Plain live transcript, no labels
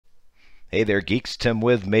Hey there, geeks. Tim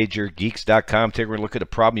with MajorGeeks.com. Taking a look at a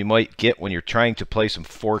problem you might get when you're trying to play some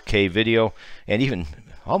 4K video, and even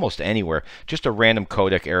almost anywhere. Just a random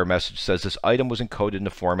codec error message says this item was encoded in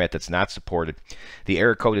a format that's not supported. The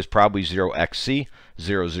error code is probably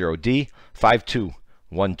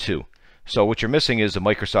 0xc00d5212. So what you're missing is the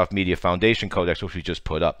Microsoft Media Foundation codecs, which we just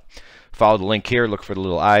put up. Follow the link here, look for the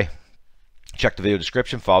little I, check the video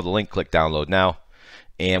description, follow the link, click download now,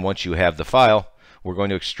 and once you have the file, we're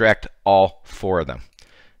going to extract all 4 of them.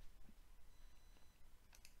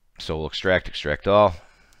 So we'll extract all,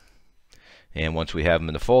 and once we have them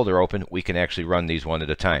in the folder open, we can actually run these one at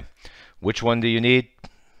a time. Which one do you need?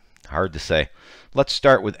 Hard to say. Let's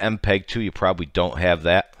start with MPEG-2. You probably don't have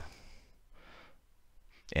that.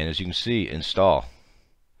 And as you can see, install.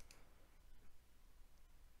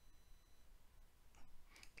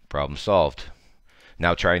 Problem solved.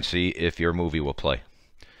 Now try and see if your movie will play.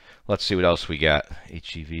 Let's see what else we got.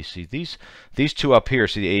 HEVC. These two up here,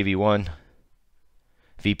 see the AV1,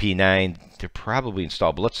 VP9, they're probably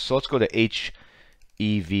installed. But let's go to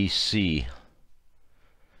HEVC. It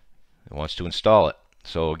wants to install it.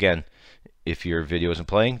 So again, if your video isn't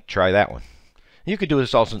playing, try that one. You could do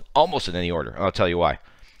this also almost in any order. I'll tell you why.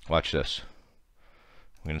 Watch this.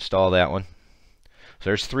 I'm going to install that one. So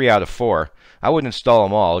there's 3 out of 4. I wouldn't install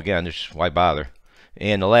them all. Again, just why bother?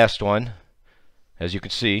 And the last one, as you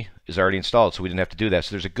can see, is already installed, so we didn't have to do that.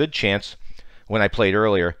 So there's a good chance, when I played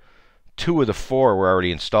earlier, 2 of the 4 were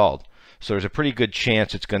already installed. So there's a pretty good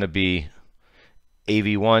chance it's going to be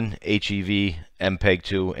AV1, HEV,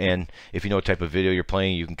 MPEG-2, and if you know what type of video you're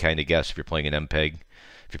playing, you can kind of guess if you're playing an MPEG,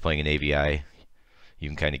 if you're playing an AVI, you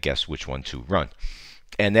can kind of guess which one to run.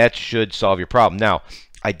 And that should solve your problem. Now,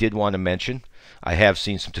 I did want to mention, I have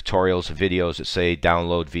seen some tutorials, videos that say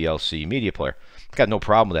download VLC media player. I've got no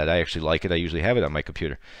problem with that. I actually like it. I usually have it on my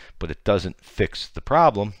computer. But it doesn't fix the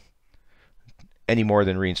problem any more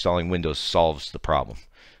than reinstalling Windows solves the problem.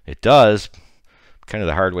 It does. Kind of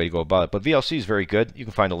the hard way to go about it. But VLC is very good. You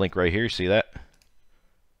can find a link right here. You see that?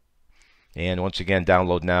 And once again,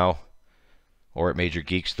 download now or at Major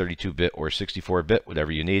Geeks, 32-bit or 64-bit,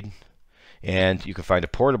 whatever you need. And you can find a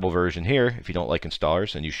portable version here if you don't like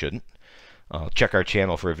installers, and you shouldn't. Check our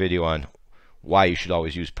channel for a video on why you should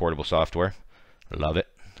always use portable software. Love it.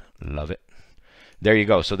 Love it. There you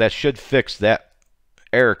go. So that should fix that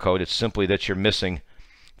error code. It's simply that you're missing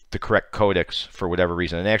the correct codecs for whatever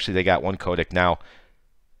reason. And actually, they got one codec now.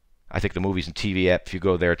 I think the Movies and TV app, if you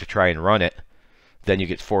go there to try and run it, then you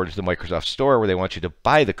get forwarded to the Microsoft Store where they want you to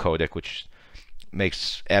buy the codec, which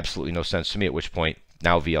makes absolutely no sense to me, at which point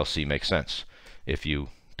now VLC makes sense if you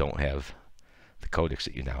don't have the codecs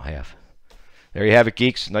that you now have. There you have it,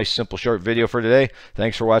 geeks. Nice, simple, short video for today.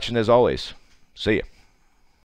 Thanks for watching as always. See ya.